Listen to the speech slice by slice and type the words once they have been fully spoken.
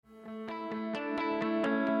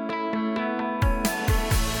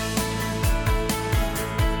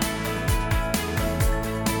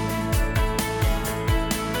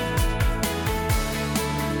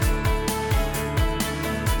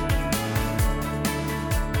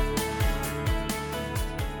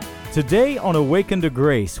Today on Awaken to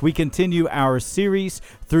Grace, we continue our series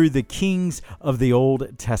through the kings of the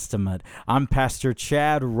Old Testament. I'm Pastor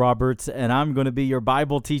Chad Roberts, and I'm going to be your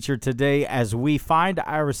Bible teacher today as we find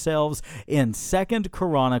ourselves in 2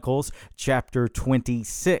 Chronicles chapter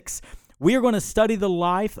 26. We are going to study the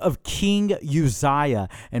life of King Uzziah.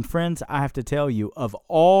 And friends, I have to tell you, of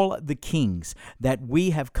all the kings that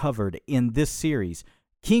we have covered in this series,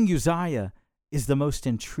 King Uzziah is the most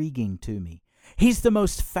intriguing to me. He's the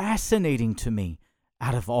most fascinating to me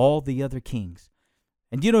out of all the other kings.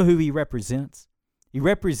 And do you know who he represents? He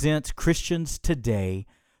represents Christians today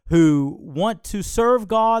who want to serve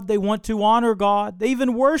God, they want to honor God, they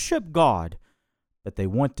even worship God, but they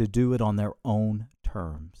want to do it on their own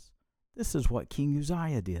terms. This is what King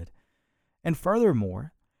Uzziah did. And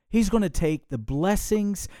furthermore, he's going to take the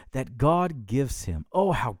blessings that God gives him.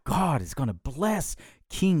 Oh, how God is going to bless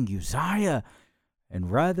King Uzziah. And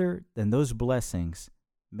rather than those blessings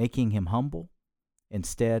making him humble,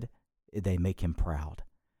 instead, they make him proud.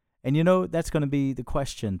 And you know, that's going to be the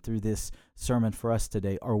question through this sermon for us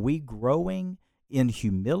today. Are we growing in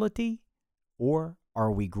humility or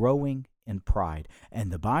are we growing in pride? And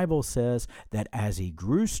the Bible says that as he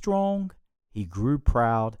grew strong, he grew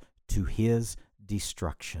proud to his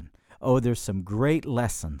destruction. Oh, there's some great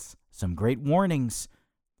lessons, some great warnings.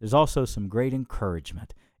 There's also some great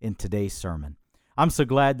encouragement in today's sermon. I'm so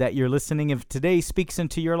glad that you're listening. If today speaks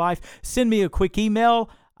into your life, send me a quick email.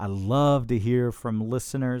 I love to hear from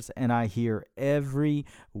listeners, and I hear every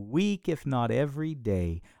week, if not every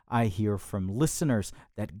day, I hear from listeners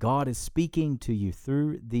that God is speaking to you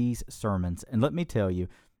through these sermons. And let me tell you,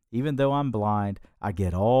 even though I'm blind, I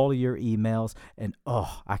get all your emails, and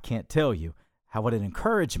I can't tell you what an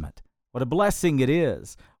encouragement, what a blessing it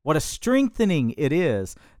is, what a strengthening it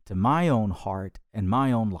is to my own heart and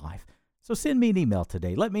my own life. So send me an email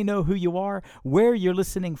today. Let me know who you are, where you're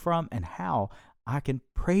listening from, and how I can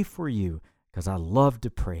pray for you, because I love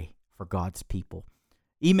to pray for God's people.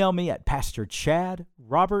 Email me at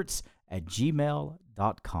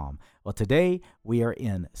pastorchadroberts@gmail.com. Well, today we are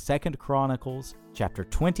in 2 Chronicles chapter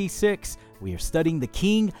 26. We are studying the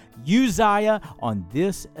King Uzziah on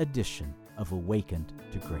this edition of Awakened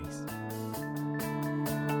to Grace.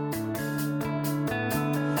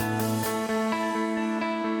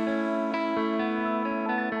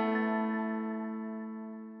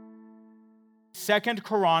 Second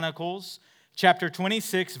Chronicles chapter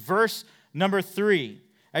 26, verse number 3.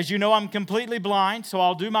 As you know, I'm completely blind, so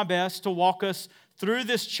I'll do my best to walk us through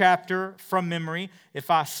this chapter from memory. If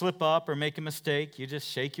I slip up or make a mistake, you just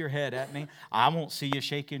shake your head at me. I won't see you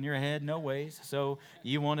shaking your head, no ways, so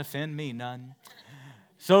you won't offend me none.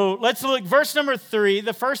 So let's look, verse number 3.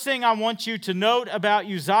 The first thing I want you to note about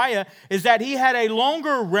Uzziah is that he had a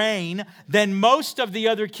longer reign than most of the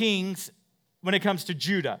other kings when it comes to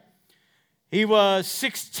Judah. He was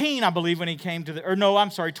 16, I believe, when he came to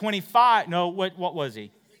 25. No, what was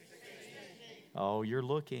he? 16. Oh, you're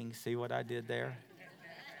looking. See what I did there?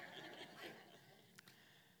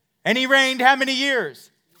 And he reigned how many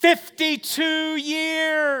years? 52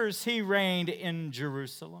 years he reigned in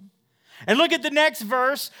Jerusalem. And look at the next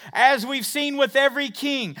verse. As we've seen with every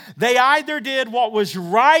king, they either did what was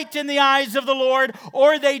right in the eyes of the Lord,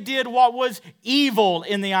 or they did what was evil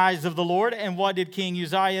in the eyes of the Lord. And what did King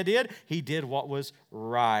Uzziah did? He did what was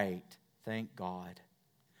right. Thank God.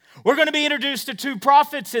 We're going to be introduced to two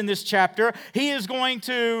prophets in this chapter. He is going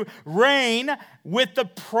to reign with the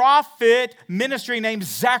prophet ministry named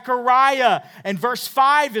Zechariah. And verse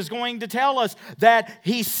 5 is going to tell us that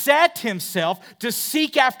he set himself to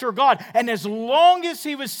seek after God. And as long as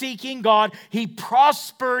he was seeking God, he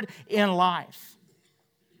prospered in life.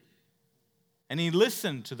 And he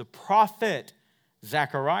listened to the prophet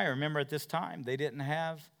Zechariah. Remember, at this time, they didn't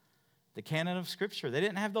have the canon of Scripture. They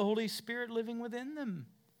didn't have the Holy Spirit living within them.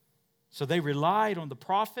 So they relied on the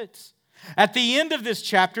prophets. At the end of this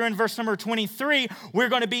chapter, in verse number 23, we're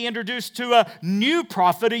going to be introduced to a new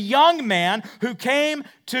prophet, a young man who came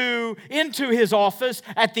into his office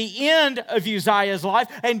at the end of Uzziah's life.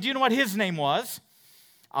 And do you know what his name was?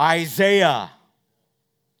 Isaiah.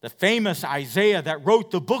 The famous Isaiah that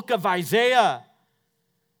wrote the book of Isaiah.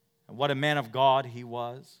 And what a man of God he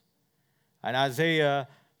was. And Isaiah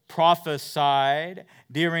prophesied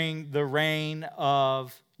during the reign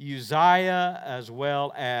of Uzziah, as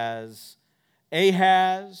well as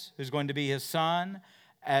Ahaz, who's going to be his son,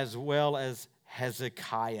 as well as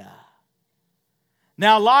Hezekiah.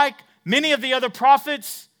 Now, like many of the other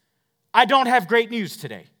prophets, I don't have great news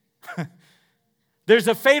today. There's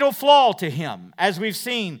a fatal flaw to him, as we've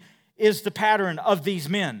seen, is the pattern of these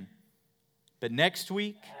men. But next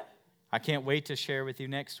week, I can't wait to share with you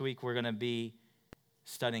next week, we're going to be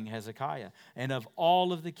studying Hezekiah. And of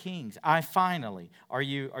all of the kings, I finally, are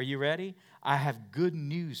you ready? I have good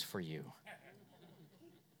news for you.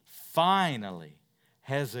 Finally,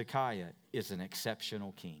 Hezekiah is an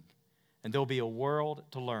exceptional king. And there'll be a world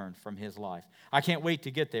to learn from his life. I can't wait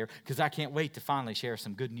to get there because I can't wait to finally share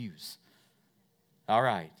some good news. All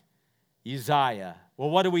right. Uzziah.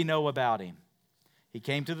 Well, what do we know about him? He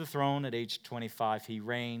came to the throne at age 25. He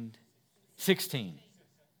reigned 16.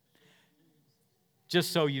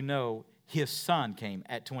 Just so you know, his son came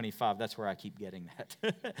at 25. That's where I keep getting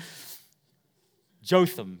that.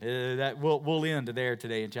 Jotham. We'll end there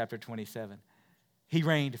today in chapter 27. He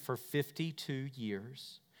reigned for 52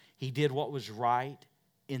 years. He did what was right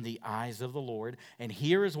in the eyes of the Lord. And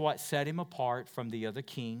here is what set him apart from the other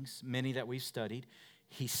kings, many that we've studied.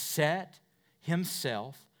 He set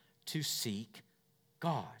himself to seek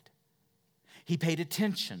God. He paid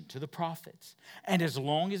attention to the prophets. And as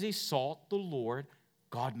long as he sought the Lord,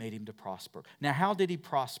 God made him to prosper. Now, how did he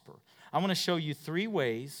prosper? I want to show you 3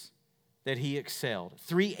 ways that he excelled.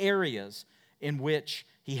 3 areas in which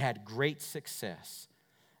he had great success.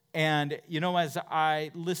 And, you know, as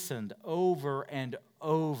I listened over and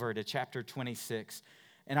over to chapter 26,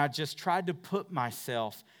 and I just tried to put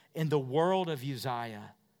myself in the world of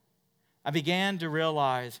Uzziah, I began to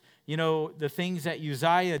realize, you know, the things that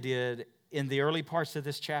Uzziah did in the early parts of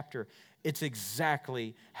this chapter, it's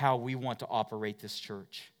exactly how we want to operate this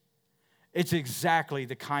church. It's exactly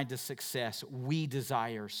the kind of success we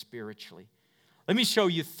desire spiritually. Let me show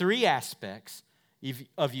you 3 aspects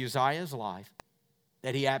of Uzziah's life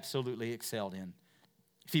that he absolutely excelled in.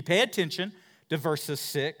 If you pay attention to verses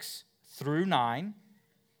 6 through 9,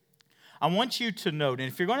 I want you to note, and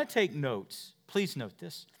if you're going to take notes, please note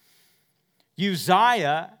this.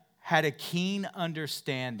 Uzziah had a keen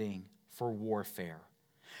understanding for warfare.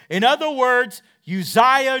 In other words,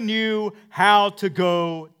 Uzziah knew how to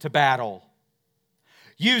go to battle.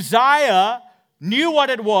 Uzziah knew what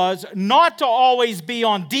it was not to always be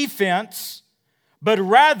on defense, but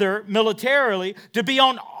rather, militarily, to be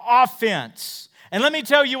on offense. And let me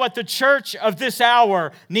tell you what the church of this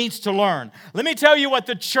hour needs to learn. Let me tell you what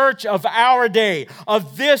the church of our day,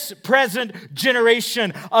 of this present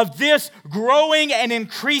generation, of this growing and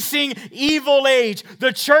increasing evil age,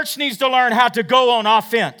 the church needs to learn how to go on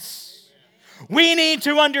offense. We need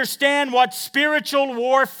to understand what spiritual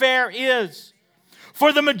warfare is.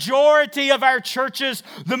 For the majority of our churches,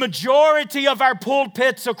 the majority of our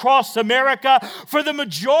pulpits across America, for the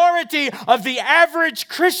majority of the average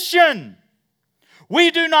Christian, we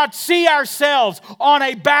do not see ourselves on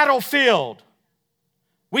a battlefield.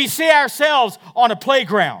 We see ourselves on a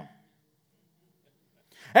playground.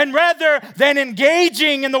 And rather than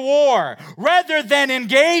engaging in the war, rather than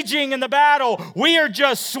engaging in the battle, we are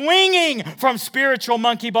just swinging from spiritual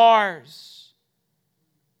monkey bars.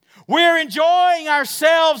 We're enjoying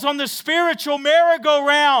ourselves on the spiritual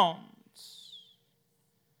merry-go-rounds.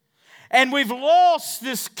 And we've lost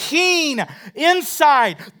this keen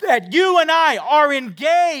insight that you and I are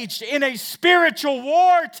engaged in a spiritual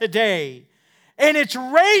war today. And it's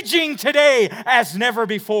raging today as never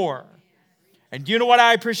before. And do you know what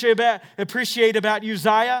I appreciate about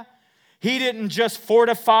Uzziah? He didn't just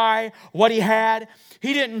fortify what he had.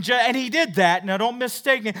 And he did that. Now, don't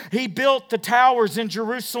mistake me. He built the towers in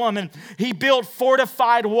Jerusalem, and he built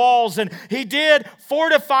fortified walls, and he did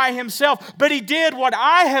fortify himself. But he did what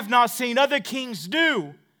I have not seen other kings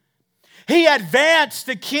do. He advanced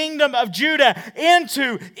the kingdom of Judah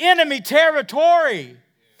into enemy territory.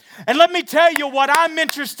 And let me tell you what I'm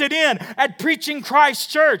interested in at Preaching Christ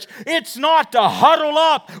Church. It's not to huddle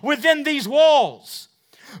up within these walls.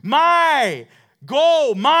 My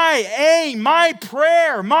goal, my aim, my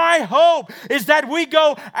prayer, my hope is that we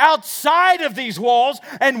go outside of these walls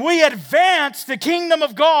and we advance the kingdom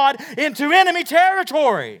of God into enemy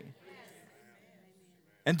territory.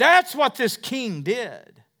 And that's what this king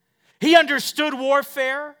did. He understood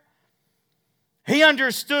warfare. He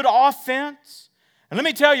understood offense. And let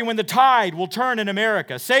me tell you when the tide will turn in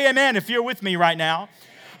America. Say amen if you're with me right now.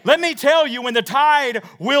 Let me tell you when the tide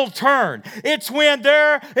will turn. It's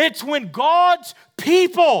when God's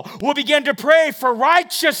people will begin to pray for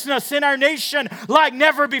righteousness in our nation like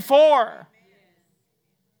never before.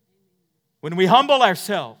 When we humble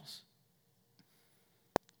ourselves.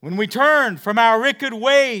 When we turn from our wicked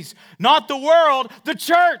ways, not the world, the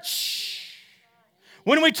church.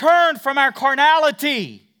 When we turn from our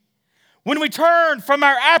carnality. When we turn from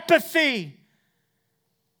our apathy.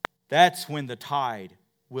 That's when the tide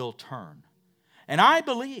will turn. And I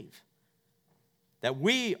believe that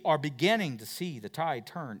we are beginning to see the tide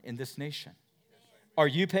turn in this nation. Are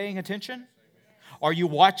you paying attention? Are you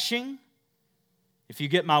watching? If you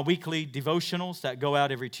get my weekly devotionals that go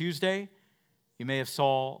out every Tuesday, you may have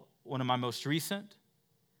saw one of my most recent.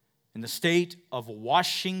 In the state of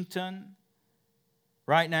Washington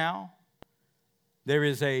right now, there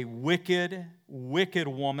is a wicked, wicked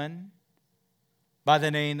woman by the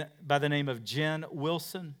name of Jen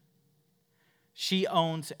Wilson. She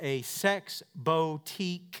owns a sex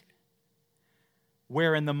boutique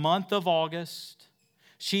where in the month of August,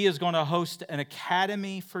 she is going to host an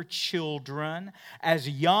academy for children as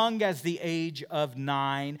young as the age of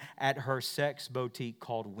 9 at her sex boutique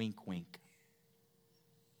called Wink Wink.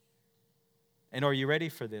 And are you ready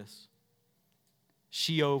for this?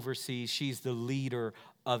 She's the leader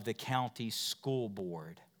of the county school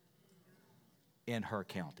board in her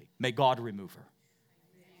county. May God remove her.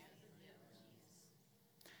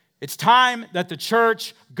 It's time that the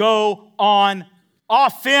church go on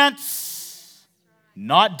offense,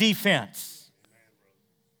 not defense.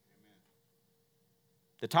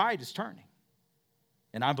 The tide is turning,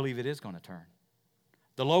 and I believe it is going to turn.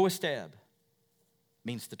 The lowest ebb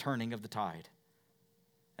means the turning of the tide.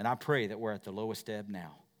 And I pray that we're at the lowest ebb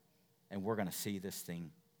now, and we're going to see this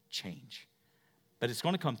thing change. But it's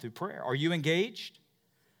going to come through prayer. Are you engaged?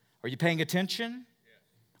 Are you paying attention?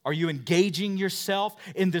 Are you engaging yourself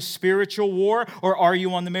in the spiritual war, or are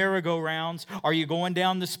you on the merry-go-rounds? Are you going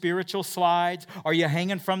down the spiritual slides? Are you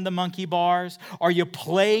hanging from the monkey bars? Are you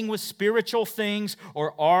playing with spiritual things,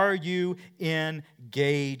 or are you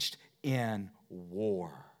engaged in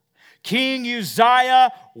war? King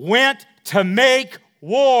Uzziah went to make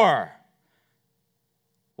war.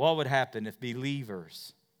 What would happen if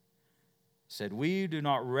believers said, we do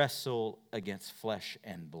not wrestle against flesh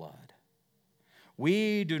and blood?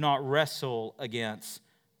 We do not wrestle against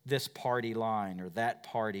this party line or that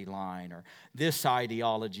party line or this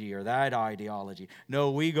ideology or that ideology.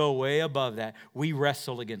 No, we go way above that. We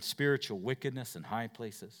wrestle against spiritual wickedness in high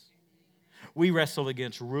places. We wrestle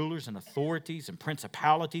against rulers and authorities and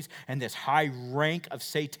principalities and this high rank of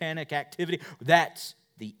satanic activity. That's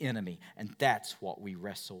the enemy, and that's what we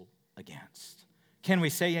wrestle against. Can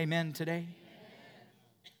we say amen today? Amen.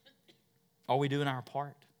 Are we doing our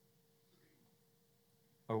part?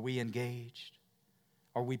 Are we engaged?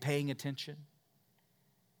 Are we paying attention?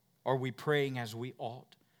 Are we praying as we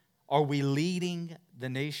ought? Are we leading the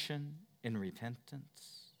nation in repentance?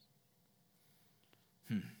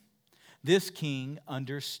 This king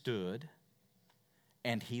understood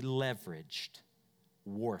and he leveraged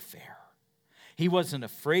warfare. He wasn't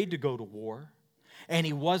afraid to go to war, and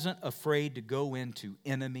he wasn't afraid to go into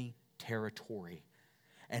enemy territory.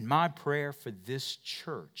 And my prayer for this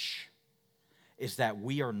church is that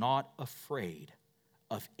we are not afraid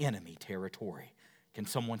of enemy territory. Can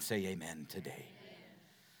someone say amen today? Amen.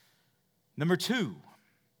 Number 2,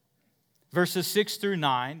 verses 6 through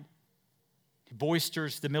 9. He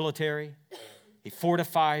boisters the military. He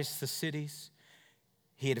fortifies the cities.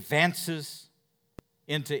 He advances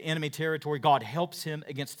into enemy territory. God helps him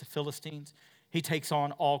against the Philistines. He takes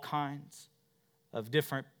on all kinds of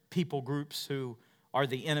different people groups who are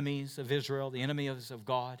the enemies of Israel, the enemies of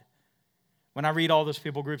God. When I read all those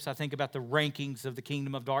people groups, I think about the rankings of the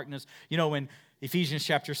kingdom of darkness. You know, in Ephesians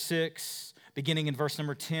chapter 6, beginning in verse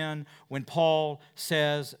number 10, when Paul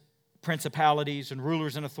says principalities and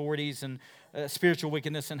rulers and authorities and spiritual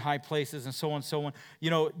wickedness in high places and so on and so on. You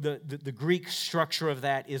know, the Greek structure of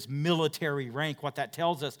that is military rank. What that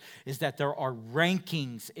tells us is that there are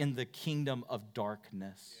rankings in the kingdom of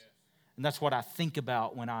darkness. And that's what I think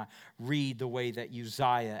about when I read the way that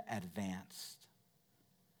Uzziah advanced.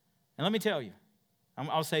 And let me tell you,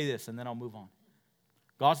 I'll say this and then I'll move on.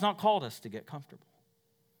 God's not called us to get comfortable.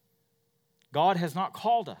 God has not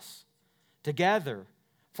called us to gather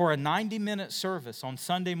for a 90-minute service on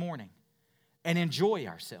Sunday morning and enjoy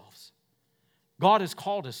ourselves. God has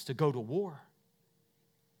called us to go to war.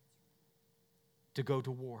 To go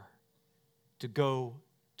to war. To go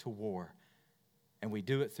to war. And we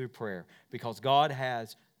do it through prayer because God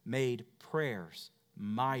has made prayers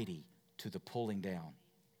mighty to the pulling down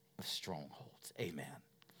of strongholds. Amen.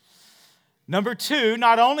 Number 2,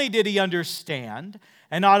 not only did he understand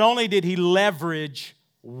and not only did he leverage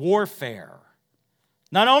warfare,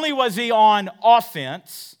 not only was he on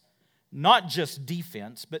offense, not just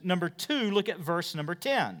defense, but number 2, look at verse number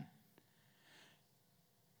 10.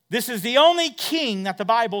 This is the only king that the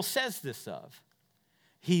Bible says this of.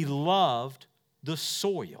 He loved the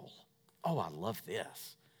soil. Oh, I love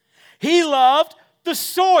this. He loved the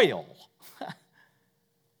soil.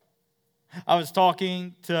 I was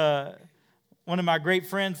talking to one of my great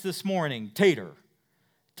friends this morning,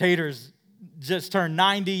 Tater's just turned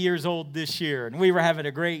 90 years old this year, and we were having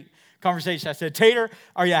a great conversation. I said, Tater,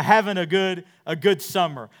 are you having a good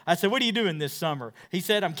summer? I said, what are you doing this summer? He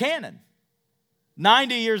said, I'm canning.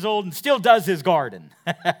 90 years old and still does his garden.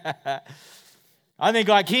 I think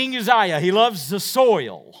like King Uzziah, he loves the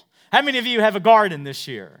soil. How many of you have a garden this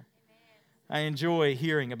year? I enjoy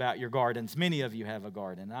hearing about your gardens. Many of you have a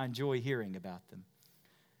garden. I enjoy hearing about them.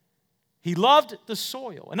 He loved the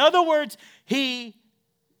soil. In other words,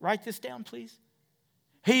 write this down, please.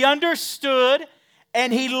 He understood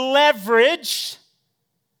and he leveraged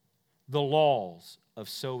the laws of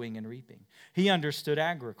sowing and reaping. He understood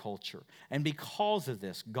agriculture. And because of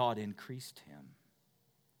this, God increased him.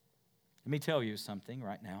 Let me tell you something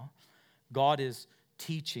right now. God is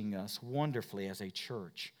teaching us wonderfully as a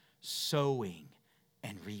church, sowing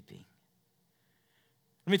and reaping.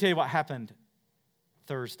 Let me tell you what happened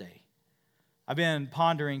Thursday. I've been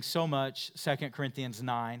pondering so much 2 Corinthians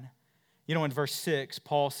 9. You know, in verse 6,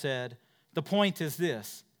 Paul said, the point is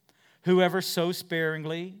this: whoever sows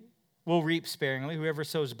sparingly will reap sparingly. Whoever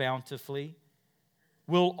sows bountifully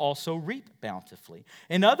will also reap bountifully.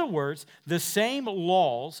 In other words, the same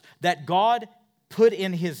laws that God put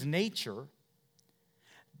in his nature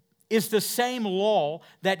is the same law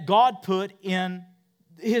that God put in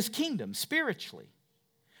his kingdom spiritually.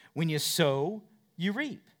 When you sow, you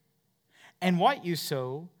reap. And what you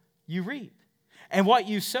sow, you reap. And what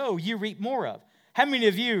you sow, you reap more of. How many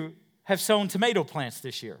of you have sown tomato plants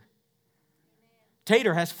this year?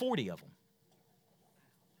 Tater has 40 of them.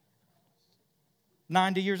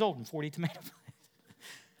 90 years old and 40 tomato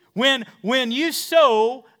plants. When you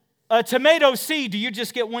sow a tomato seed, do you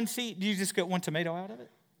just get one seed? Do you just get one tomato out of it?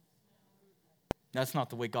 That's not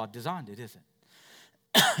the way God designed it, is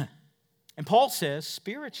it? And Paul says,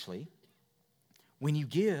 spiritually, when you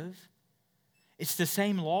give, it's the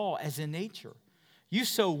same law as in nature. You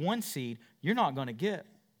sow one seed, you're not going to get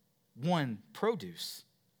one produce.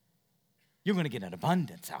 You're going to get an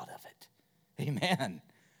abundance out of it. Amen.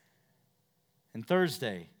 And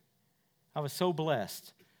Thursday, I was so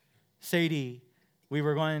blessed. Sadie, we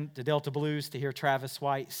were going to Delta Blues to hear Travis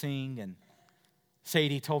White sing, and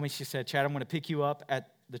Sadie told me, she said, Chad, I'm going to pick you up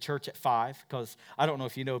at the church at 5, because I don't know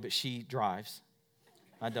if you know, but she drives.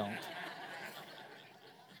 I don't.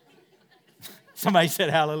 Somebody said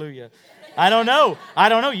hallelujah. I don't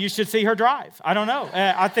know. You should see her drive. I don't know.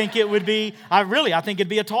 I think it would be, I think it'd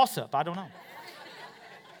be a toss-up. I don't know.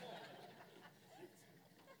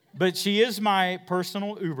 But she is my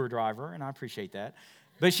personal Uber driver, and I appreciate that.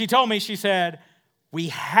 But she told me, she said, we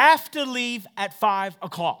have to leave at 5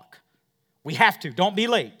 o'clock. We have to. Don't be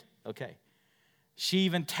late. Okay. She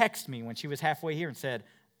even texted me when she was halfway here and said,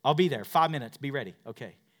 I'll be there. 5 minutes. Be ready.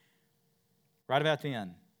 Okay. Right about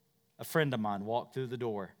then, a friend of mine walked through the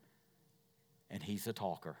door, and he's a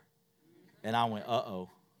talker. And I went, uh-oh.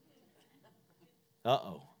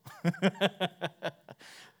 Uh-oh.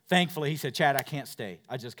 Thankfully, he said, Chad, I can't stay.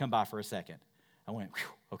 I just come by for a second. I went,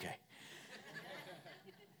 okay.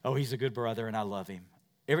 Oh, he's a good brother, and I love him.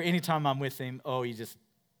 Anytime I'm with him, I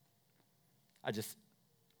just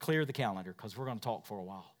clear the calendar because we're going to talk for a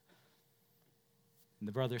while. And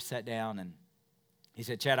the brother sat down, and he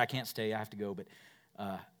said, Chad, I can't stay. I have to go, but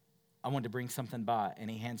I wanted to bring something by, and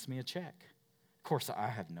he hands me a check. Of course, I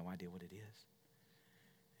have no idea what it is.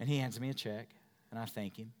 And he hands me a check, and I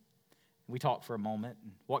thank him. We talked for a moment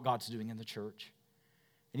and what God's doing in the church.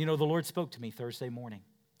 And you know, the Lord spoke to me Thursday morning.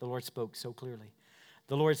 The Lord spoke so clearly.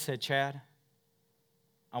 The Lord said, Chad,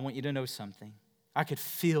 I want you to know something. I could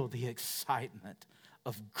feel the excitement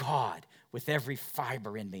of God with every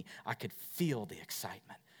fiber in me. I could feel the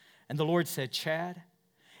excitement. And the Lord said, Chad,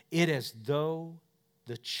 it is though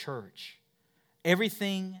the church,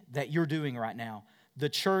 everything that you're doing right now, the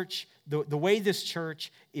church, the way this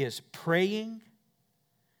church is praying,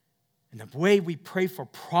 and the way we pray for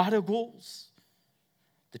prodigals,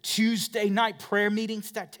 the Tuesday night prayer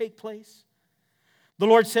meetings that take place. The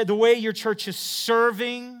Lord said the way your church is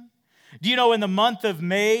serving. Do you know in the month of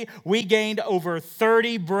May, we gained over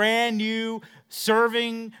 30 brand new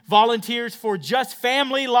serving volunteers for just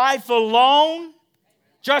family life alone,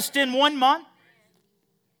 just in 1 month?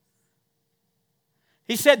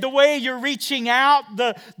 He said the way you're reaching out,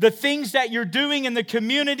 the things that you're doing in the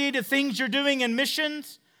community, the things you're doing in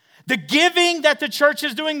missions, the giving that the church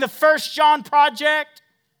is doing, the First John Project.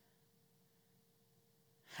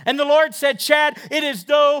 And the Lord said, Chad, it is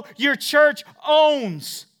though your church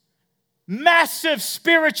owns massive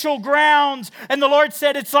spiritual grounds. And the Lord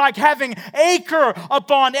said it's like having acre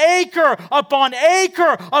upon acre upon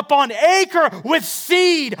acre upon acre with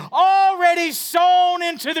seed already sown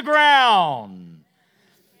into the ground.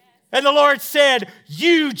 And the Lord said,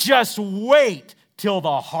 you just wait till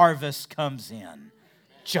the harvest comes in.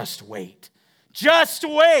 Just wait. Just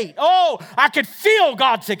wait. Oh, I could feel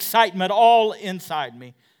God's excitement all inside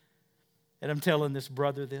me. And I'm telling this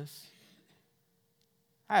brother this.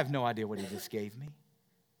 I have no idea what he just gave me.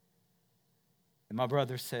 And my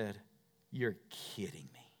brother said, "You're kidding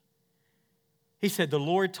me." He said, "The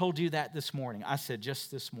Lord told you that this morning." I said,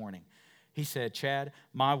 "Just this morning." He said, "Chad,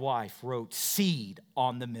 my wife wrote seed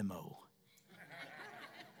on the memo."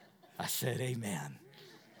 I said, "Amen."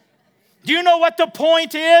 Do you know what the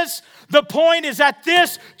point is? The point is that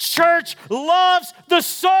this church loves the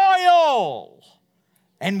soil.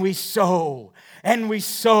 And we sow, and we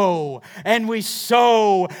sow, and we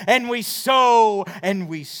sow, and we sow, and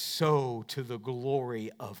we sow to the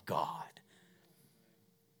glory of God.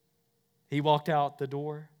 He walked out the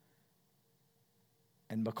door,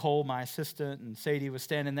 and Nicole, my assistant, and Sadie was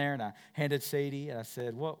standing there, and I handed Sadie, and I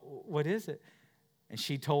said, what is it? And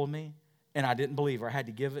she told me, and I didn't believe her. I had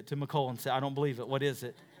to give it to Nicole and say, "I don't believe it. What is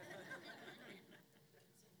it?"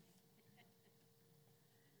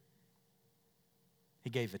 He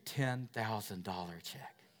gave a $10,000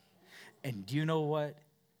 check. And do you know what?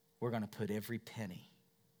 We're going to put every penny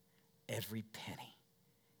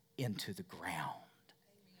into the ground.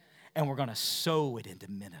 And we're going to sow it into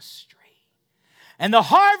ministry. And the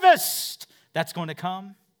harvest that's going to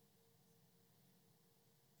come,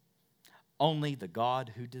 only the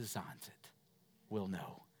God who designs it will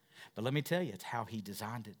know. But let me tell you, it's how He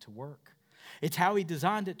designed it to work. It's how He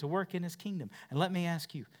designed it to work in His kingdom. And let me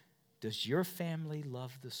ask you, does your family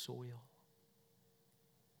love the soil?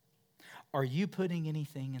 Are you putting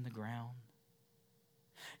anything in the ground?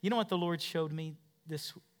 You know what the Lord showed me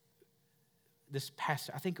this past,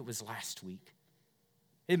 I think it was last week.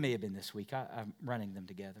 It may have been this week. I'm running them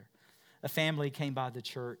together. A family came by the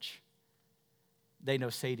church. They know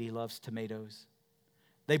Sadie loves tomatoes.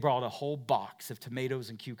 They brought a whole box of tomatoes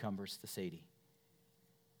and cucumbers to Sadie.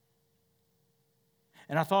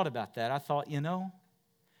 And I thought about that. I thought, you know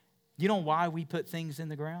why we put things in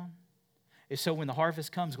the ground? It's so when the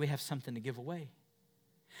harvest comes, we have something to give away.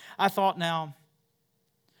 I thought, now,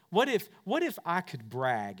 what if I could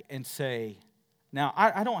brag and say, now,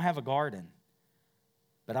 I don't have a garden,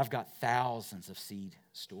 but I've got thousands of seed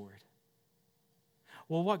stored.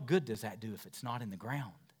 Well, what good does that do if it's not in the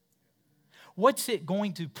ground? What's it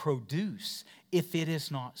going to produce if it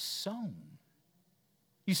is not sown?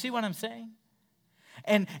 You see what I'm saying?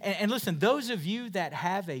 And listen, those of you that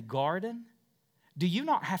have a garden, do you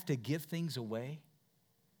not have to give things away?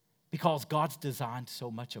 Because God's designed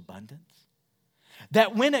so much abundance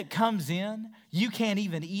that when it comes in, you can't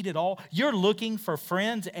even eat it all. You're looking for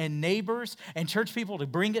friends and neighbors and church people to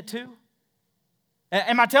bring it to.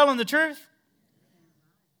 Am I telling the truth?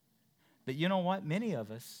 But you know what? Many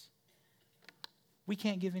of us, we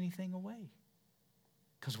can't give anything away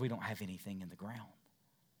because we don't have anything in the ground.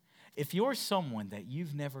 If you're someone that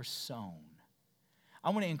you've never sown,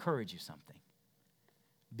 I want to encourage you something.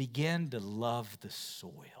 Begin to love the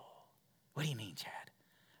soil. What do you mean, Chad?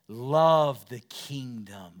 Love the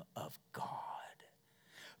kingdom of God.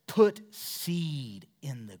 Put seed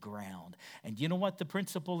in the ground. And you know what the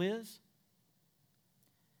principle is?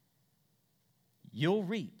 You'll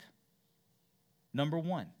reap, number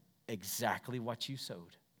one, exactly what you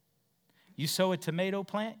sowed. You sow a tomato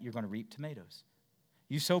plant, you're going to reap tomatoes.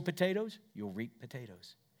 You sow potatoes, you'll reap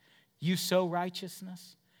potatoes. You sow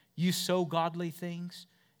righteousness, you sow godly things,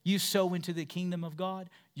 you sow into the kingdom of God,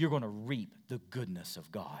 you're going to reap the goodness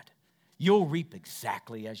of God. You'll reap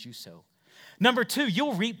exactly as you sow. Number two,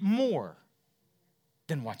 you'll reap more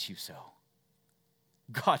than what you sow.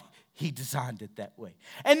 God, He designed it that way.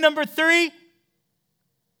 And number three,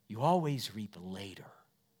 you always reap later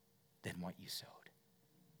than what you sowed.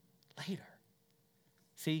 Later.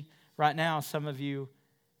 See, right now, some of you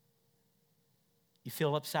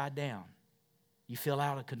feel upside down. You feel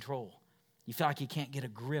out of control. You feel like you can't get a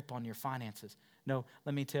grip on your finances. No,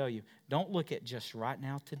 let me tell you, don't look at just right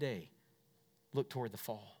now today. Look toward the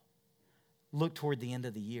fall. Look toward the end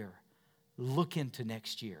of the year. Look into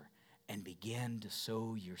next year and begin to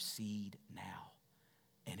sow your seed now,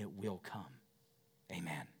 and it will come.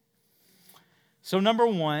 Amen. So number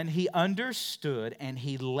one, he understood and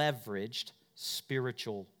he leveraged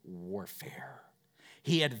spiritual warfare.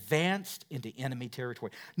 He advanced into enemy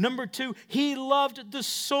territory. Number two, he loved the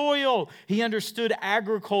soil. He understood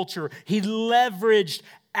agriculture. He leveraged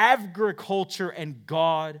agriculture, and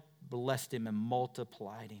God blessed him and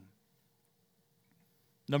multiplied him.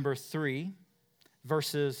 Number three,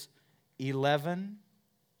 verses 11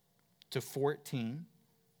 to 14.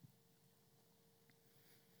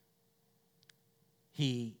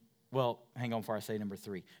 Hang on before I say number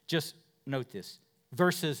three. Just note this.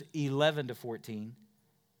 Verses 11 to 14.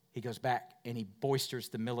 he goes back and he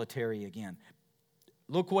boisters the military again.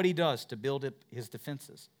 Look what he does to build up his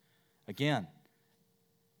defenses. Again,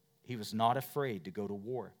 he was not afraid to go to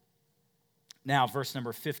war. Now, verse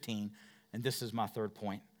number 15, and this is my third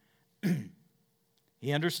point.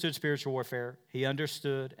 He understood spiritual warfare. He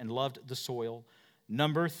understood and loved the soil.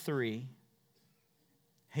 Number 3,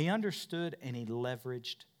 he understood and he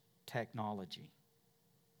leveraged technology.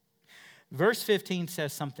 Verse 15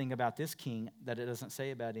 says something about this king that it doesn't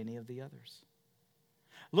say about any of the others.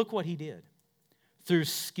 Look what he did. Through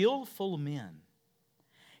skillful men,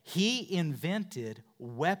 he invented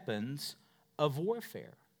weapons of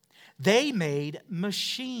warfare. They made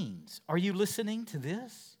machines. Are you listening to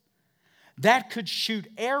this? That could shoot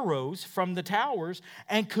arrows from the towers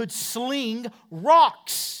and could sling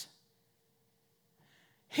rocks.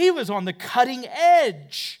 He was on the cutting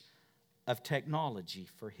edge of technology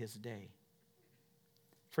for his day.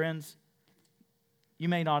 Friends, you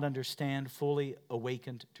may not understand fully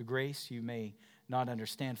Awakened to Grace. You may not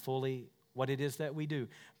understand fully what it is that we do.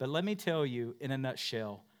 But let me tell you in a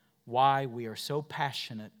nutshell why we are so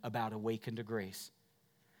passionate about Awakened to Grace.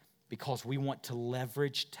 Because we want to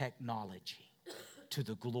leverage technology to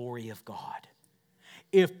the glory of God.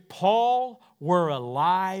 If Paul were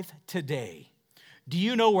alive today, do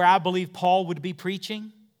you know where I believe Paul would be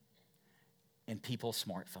preaching? In people's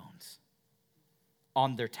smartphones,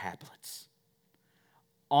 on their tablets,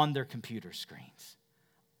 on their computer screens,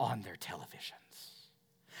 on their televisions.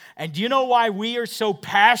 And do you know why we are so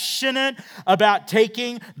passionate about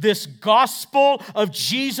taking this gospel of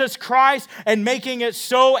Jesus Christ and making it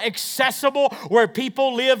so accessible where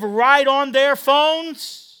people live right on their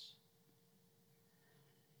phones?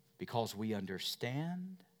 Because we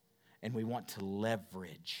understand and we want to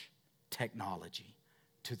leverage technology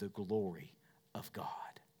to the glory of God.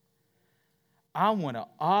 I want to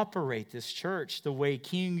operate this church the way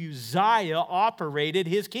King Uzziah operated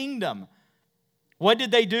his kingdom. What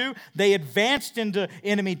did they do? They advanced into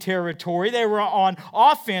enemy territory. They were on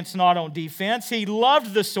offense, not on defense. He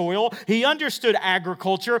loved the soil. He understood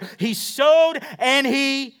agriculture. He sowed and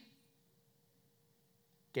he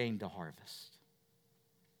gained a harvest.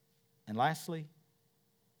 And lastly,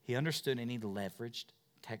 he understood and he leveraged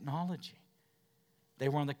technology. They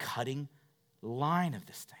were on the cutting line of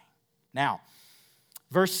this thing. Now,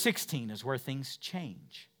 verse 16 is where things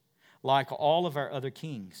change. Like all of our other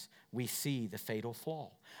kings, we see the fatal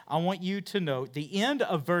flaw. I want you to note the end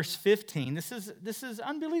of verse 15. This is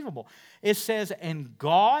unbelievable. It says, and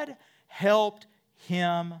God helped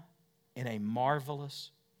him in a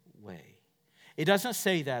marvelous way. It doesn't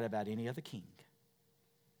say that about any other king.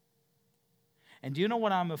 And do you know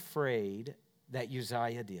what I'm afraid that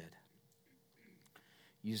Uzziah did?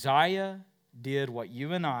 Uzziah did what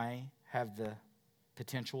you and I have the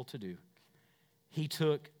potential to do. He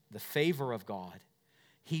took the favor of God.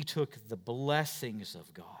 He took the blessings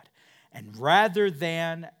of God. And rather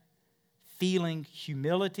than feeling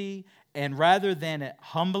humility and rather than it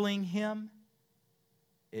humbling him,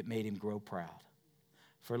 it made him grow proud.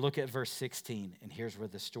 For look at verse 16, and here's where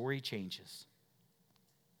the story changes.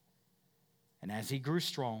 And as he grew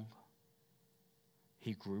strong,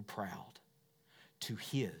 he grew proud to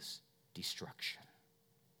his destruction.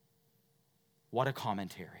 What a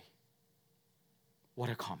commentary. What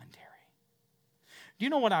a commentary. Do you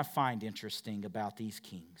know what I find interesting about these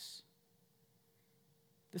kings?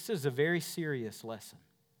 This is a very serious lesson.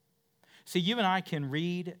 See, you and I can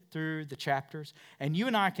read through the chapters, and you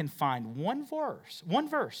and I can find one verse,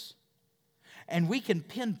 and we can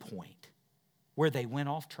pinpoint where they went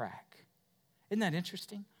off track. Isn't that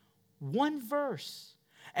interesting? One verse,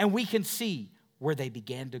 and we can see where they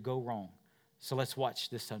began to go wrong. So let's watch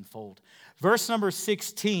this unfold. Verse number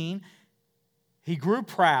 16, he grew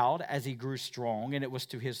proud as he grew strong, and it was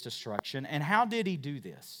to his destruction. And how did he do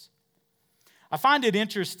this? I find it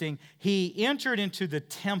interesting. He entered into the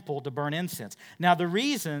temple to burn incense. Now, the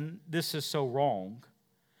reason this is so wrong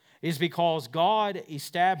is because God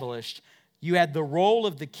established you had the role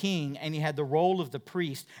of the king and you had the role of the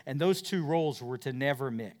priest, and those two roles were to never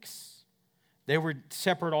mix. They were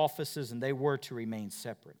separate offices, and they were to remain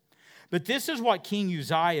separate. But this is what King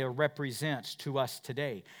Uzziah represents to us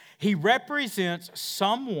today. He represents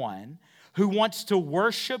someone who wants to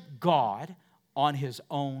worship God on his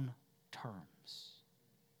own terms.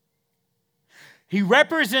 He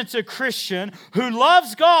represents a Christian who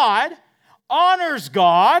loves God, honors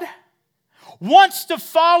God, wants to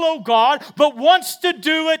follow God, but wants to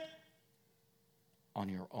do it on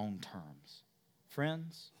your own terms.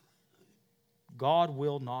 Friends, God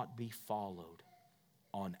will not be followed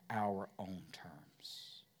on our own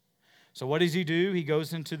terms. So what does he do? He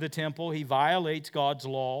goes into the temple, he violates God's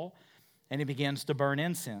law, and he begins to burn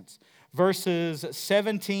incense. Verses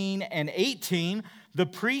 17 and 18, the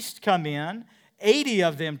priests come in, 80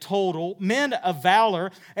 of them total, men of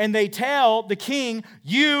valor, and they tell the king,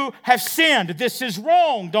 you have sinned. This is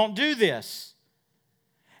wrong. Don't do this.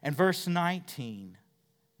 And verse 19,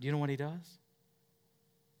 do you know what he does?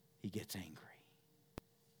 He gets angry.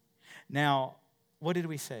 Now, what did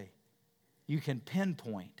we say? You can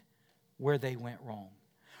pinpoint where they went wrong.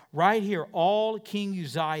 Right here, all King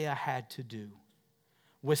Uzziah had to do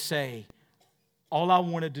was say, all I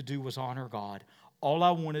wanted to do was honor God. All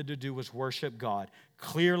I wanted to do was worship God.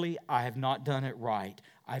 Clearly, I have not done it right.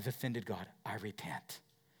 I've offended God. I repent.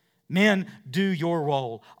 Men, do your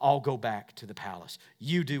role. I'll go back to the palace.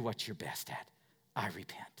 You do what you're best at. I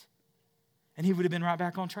repent. And he would have been right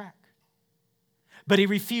back on track. But he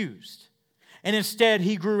refused. And instead,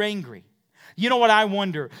 he grew angry. You know what I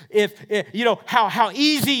wonder? How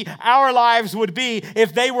easy our lives would be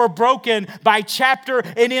if they were broken by chapter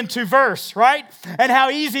and into verse, right? And how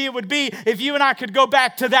easy it would be if you and I could go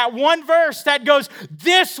back to that one verse that goes,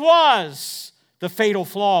 this was the fatal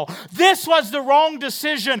flaw. This was the wrong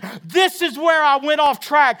decision. This is where I went off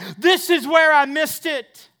track. This is where I missed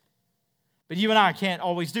it. But you and I can't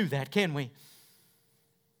always do that, can we?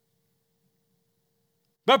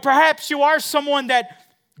 But perhaps you are someone that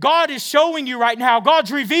God is showing you right now,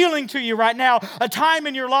 God's revealing to you right now a time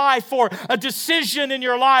in your life or a decision in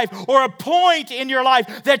your life or a point in your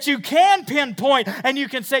life that you can pinpoint and you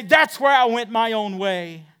can say, that's where I went my own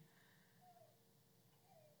way.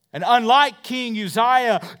 And unlike King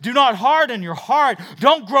Uzziah, do not harden your heart.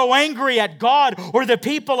 Don't grow angry at God or the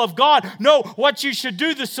people of God. No, what you should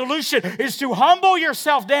do, the solution is to humble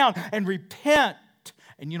yourself down and repent.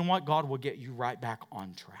 And you know what? God will get you right back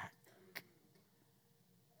on track.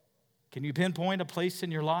 Can you pinpoint a place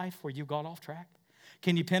in your life where you got off track?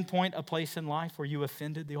 Can you pinpoint a place in life where you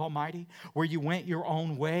offended the Almighty? Where you went your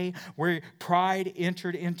own way? Where pride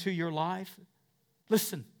entered into your life?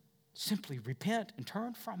 Listen, simply repent and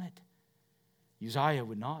turn from it. Uzziah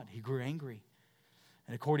would not. He grew angry.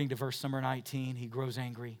 And according to verse number 19, he grows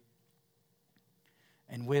angry.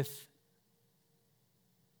 And with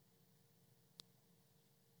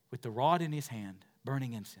the rod in his hand,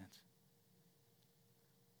 burning incense,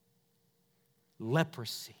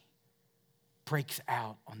 leprosy breaks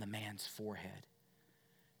out on the man's forehead.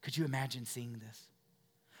 Could you imagine seeing this?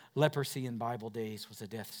 Leprosy in Bible days was a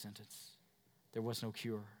death sentence. There was no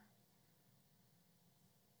cure.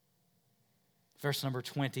 Verse number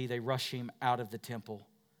 20, they rush him out of the temple.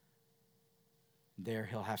 There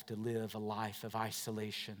he'll have to live a life of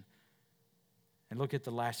isolation. And look at the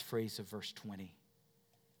last phrase of verse 20.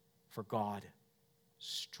 For God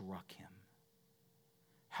struck him.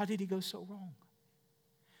 How did he go so wrong?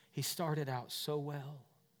 He started out so well.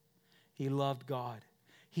 He loved God.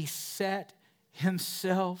 He set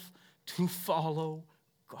himself to follow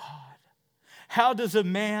God. How does a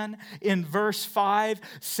man in verse 5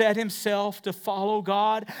 set himself to follow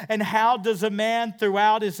God? And how does a man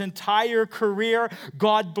throughout his entire career,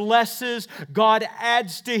 God blesses, God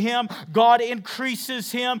adds to him, God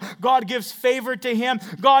increases him, God gives favor to him,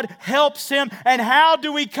 God helps him. And how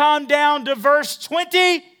do we come down to verse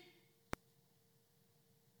 20?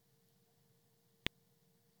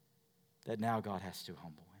 That now God has to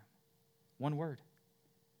humble him. One word: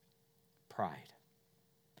 pride.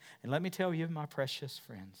 And let me tell you, my precious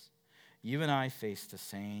friends, you and I face the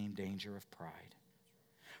same danger of pride.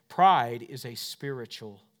 Pride is a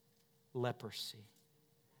spiritual leprosy,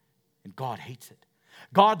 and God hates it.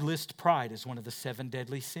 God lists pride as one of the 7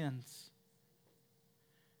 deadly sins.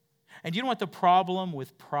 And you know what the problem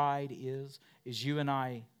with pride is you and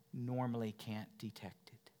I normally can't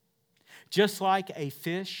detect it. Just like a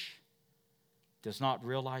fish does not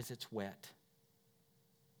realize it's wet,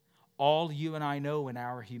 all you and I know in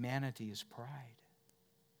our humanity is pride.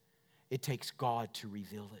 It takes God to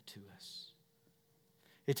reveal it to us.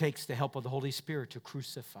 It takes the help of the Holy Spirit to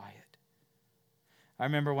crucify it. I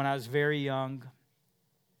remember when I was very young,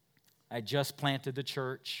 I just planted the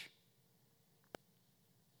church.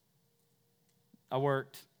 I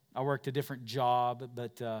worked a different job,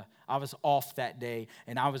 but I was off that day,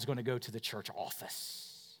 and I was going to go to the church office.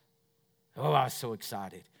 Oh, I was so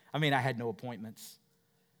excited. I mean, I had no appointments.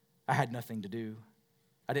 I had nothing to do.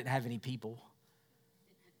 I didn't have any people.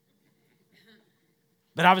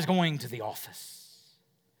 But I was going to the office.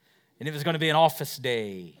 And it was going to be an office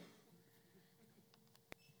day.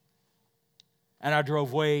 And I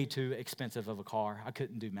drove way too expensive of a car. I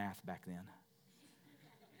couldn't do math back then.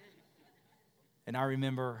 And I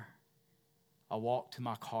remember I walked to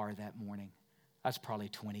my car that morning. I was probably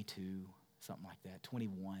 22, something like that,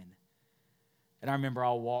 21. And I remember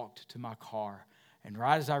I walked to my car, and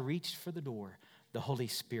right as I reached for the door, the Holy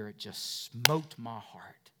Spirit just smote my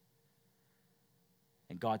heart.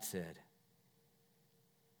 And God said,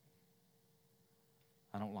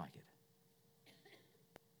 I don't like it.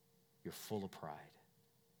 You're full of pride.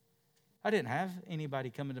 I didn't have anybody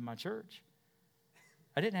coming to my church.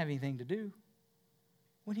 I didn't have anything to do.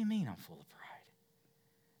 What do you mean I'm full of pride?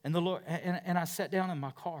 And the Lord, and I sat down in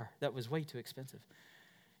my car. That was way too expensive.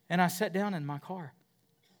 And I sat down in my car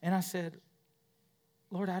and I said,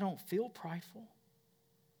 Lord, I don't feel prideful.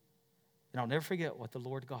 And I'll never forget what the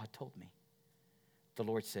Lord God told me. The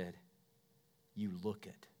Lord said, you look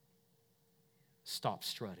it. Stop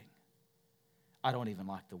strutting. I don't even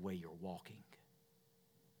like the way you're walking.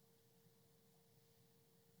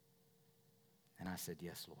 And I said,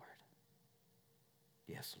 yes, Lord.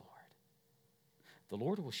 Yes, Lord. The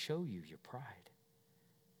Lord will show you your pride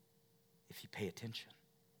if you pay attention.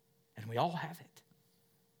 And we all have it.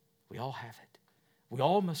 We all have it. We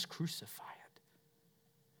all must crucify it.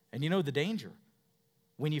 And you know the danger?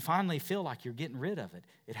 When you finally feel like you're getting rid of it,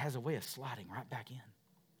 it has a way of sliding right back in.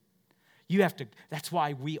 You have to, that's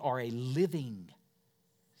why we are a living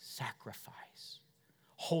sacrifice,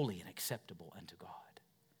 holy and acceptable unto God.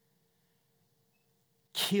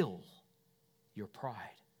 Kill your pride,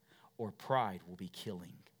 or pride will be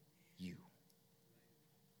killing you.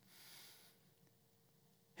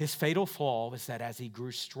 His fatal flaw was that as he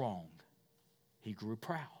grew strong, he grew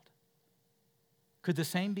proud. Could the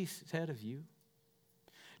same be said of you?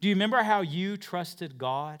 Do you remember how you trusted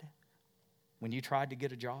God when you tried to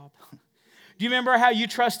get a job? Do you remember how you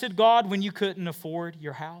trusted God when you couldn't afford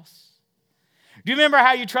your house? Do you remember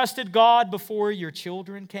how you trusted God before your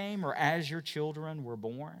children came or as your children were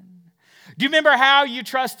born? Do you remember how you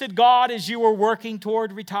trusted God as you were working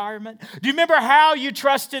toward retirement? Do you remember how you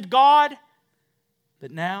trusted God?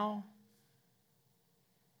 But now,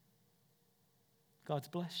 God's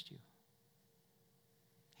blessed you.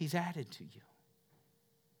 He's added to you.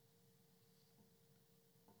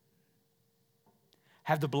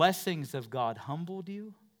 Have the blessings of God humbled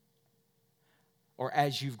you? Or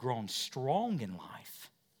as you've grown strong in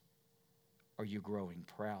life, are you growing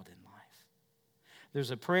proud in life?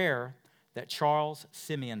 There's a prayer that Charles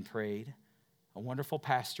Simeon prayed, a wonderful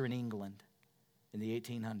pastor in England in the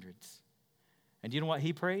 1800s. And do you know what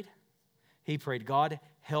he prayed? He prayed, God,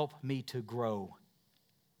 help me to grow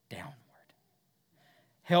downward.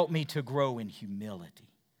 Help me to grow in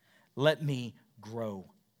humility. Let me grow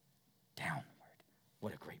downward.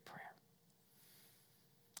 What a great prayer.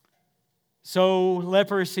 So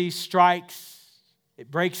leprosy strikes. It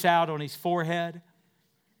breaks out on his forehead.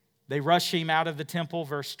 They rush him out of the temple,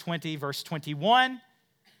 verse 20, verse 21.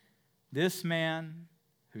 This man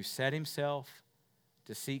who set himself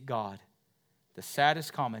to seek God, the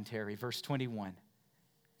saddest commentary, verse 21.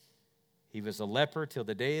 He was a leper till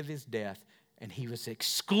the day of his death, and he was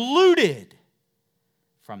excluded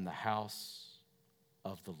from the house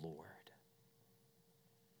of the Lord.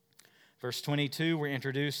 Verse 22, we're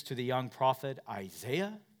introduced to the young prophet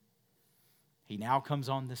Isaiah. He now comes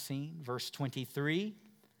on the scene. Verse 23,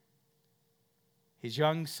 his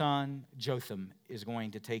young son Jotham is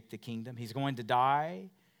going to take the kingdom. He's going to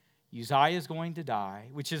die. Uzziah is going to die,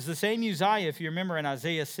 which is the same Uzziah, if you remember in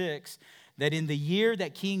Isaiah 6, that in the year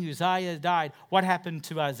that King Uzziah died, what happened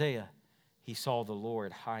to Isaiah? He saw the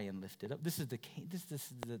Lord high and lifted up. This is the king. This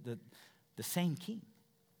is the same king.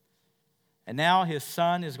 And now his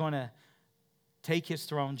son is going to take his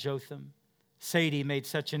throne, Jotham. Sadie made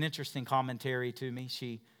such an interesting commentary to me.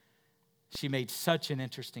 She made such an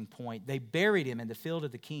interesting point. They buried him in the field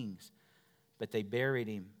of the kings, but they buried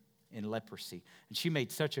him in leprosy. And she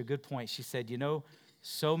made such a good point. She said, you know,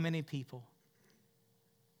 so many people,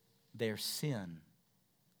 their sin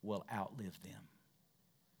will outlive them.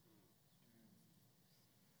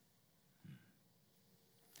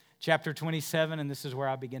 Chapter 27, and this is where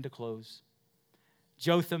I begin to close.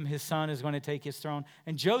 Jotham, his son, is going to take his throne.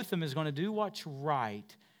 And Jotham is going to do what's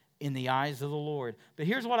right in the eyes of the Lord. But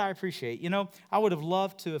here's what I appreciate. You know, I would have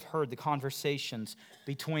loved to have heard the conversations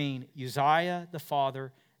between Uzziah, the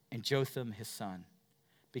father, and Jotham, his son.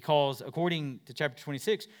 Because according to chapter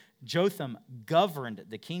 26, Jotham governed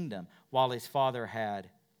the kingdom while his father had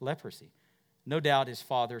leprosy. No doubt his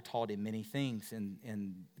father taught him many things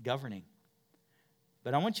in governing.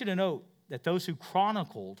 But I want you to note that those who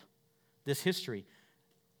chronicled this history,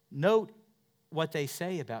 note what they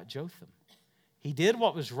say about Jotham. He did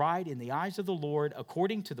what was right in the eyes of the Lord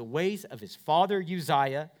according to the ways of his father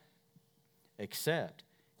Uzziah, except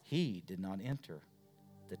he did not enter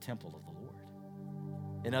the temple of the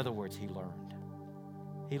Lord. In other words, he learned.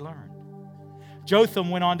 he learned. Jotham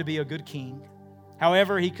went on to be a good king.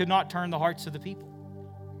 However, he could not turn the hearts of the people.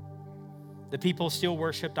 The people still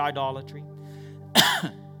worshiped idolatry.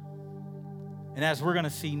 And as we're going to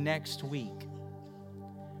see next week,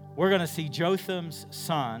 we're going to see Jotham's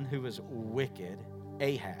son, who was wicked,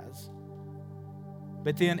 Ahaz.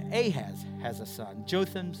 But then Ahaz has a son,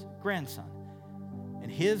 Jotham's grandson. And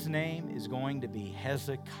his name is going to be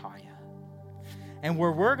Hezekiah. And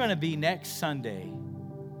where we're going to be next Sunday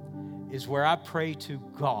is where I pray to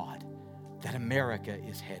God that America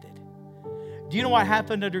is headed. Do you know what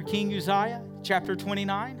happened under King Uzziah? Chapter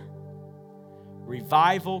 29.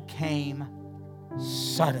 Revival came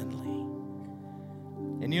suddenly.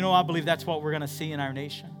 And you know, I believe that's what we're going to see in our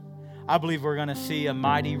nation. I believe we're going to see a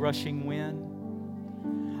mighty rushing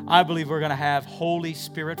wind. I believe we're going to have Holy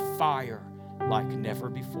Spirit fire like never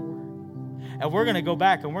before. And we're going to go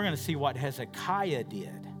back and we're going to see what Hezekiah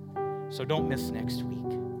did. So don't miss next week.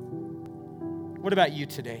 What about you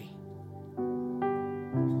today?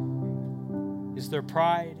 Is there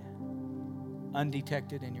pride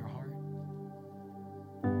undetected in your heart?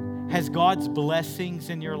 Has God's blessings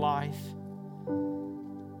in your life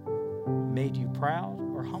made you proud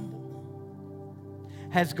or humble?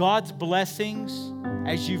 Has God's blessings,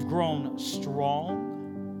 as you've grown strong,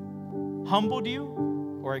 humbled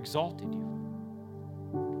you or exalted you?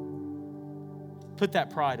 Put that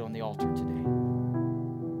pride on the altar today.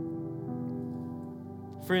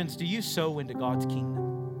 Friends, do you sow into God's kingdom?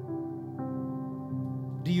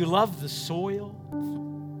 Do you love the soil?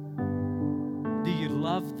 Do you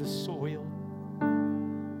love the soil?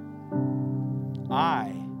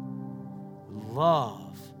 I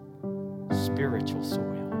love spiritual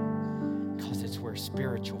soil because it's where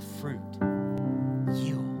spiritual fruit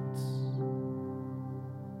yields.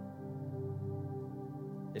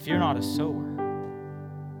 If you're not a sower,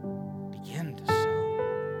 begin to sow.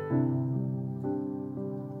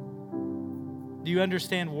 Do you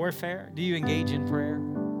understand warfare? Do you engage in prayer?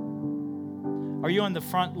 Are you on the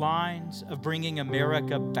front lines of bringing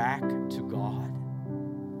America back to God?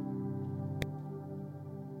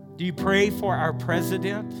 Do you pray for our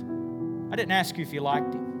president? I didn't ask you if you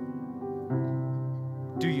liked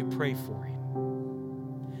him. Do you pray for him?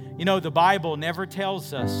 You know, the Bible never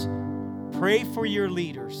tells us, pray for your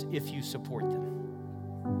leaders if you support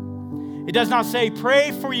them. It does not say,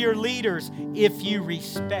 pray for your leaders if you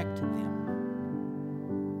respect them.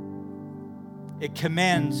 It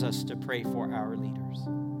commands us to pray for our leaders.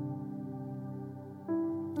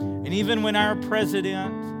 And even when our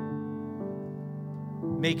president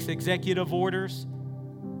makes executive orders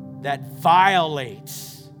that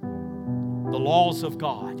violates the laws of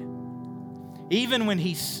God, even when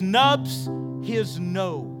he snubs his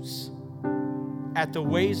nose at the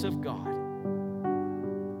ways of God,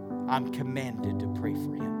 I'm commanded to pray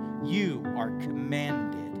for him. You are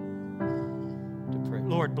commanded to pray.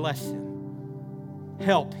 Lord, bless him.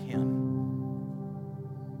 Help him.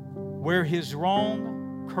 Where he's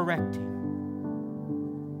wrong, correct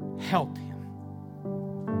him. Help him.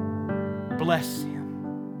 Bless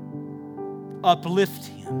him. Uplift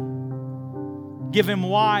him. Give him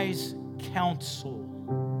wise counsel.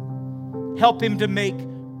 Help him to make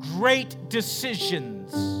great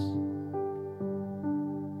decisions.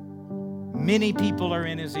 Many people are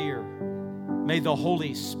in his ear. May the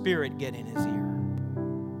Holy Spirit get in his ear.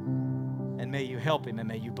 And may you help him and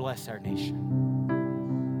may you bless our nation.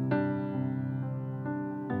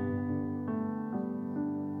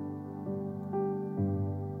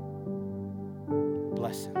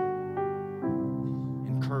 Bless him.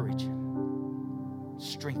 Encourage him.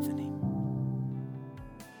 Strengthen him.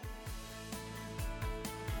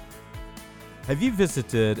 Have you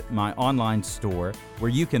visited my online store where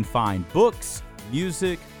you can find books,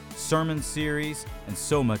 music, sermon series, and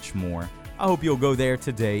so much more? I hope you'll go there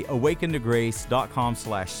today,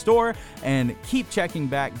 awakentograce.com/store, and keep checking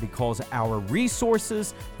back because our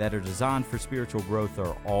resources that are designed for spiritual growth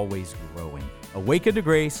are always growing.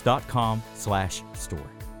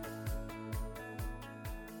 awakentograce.com/store.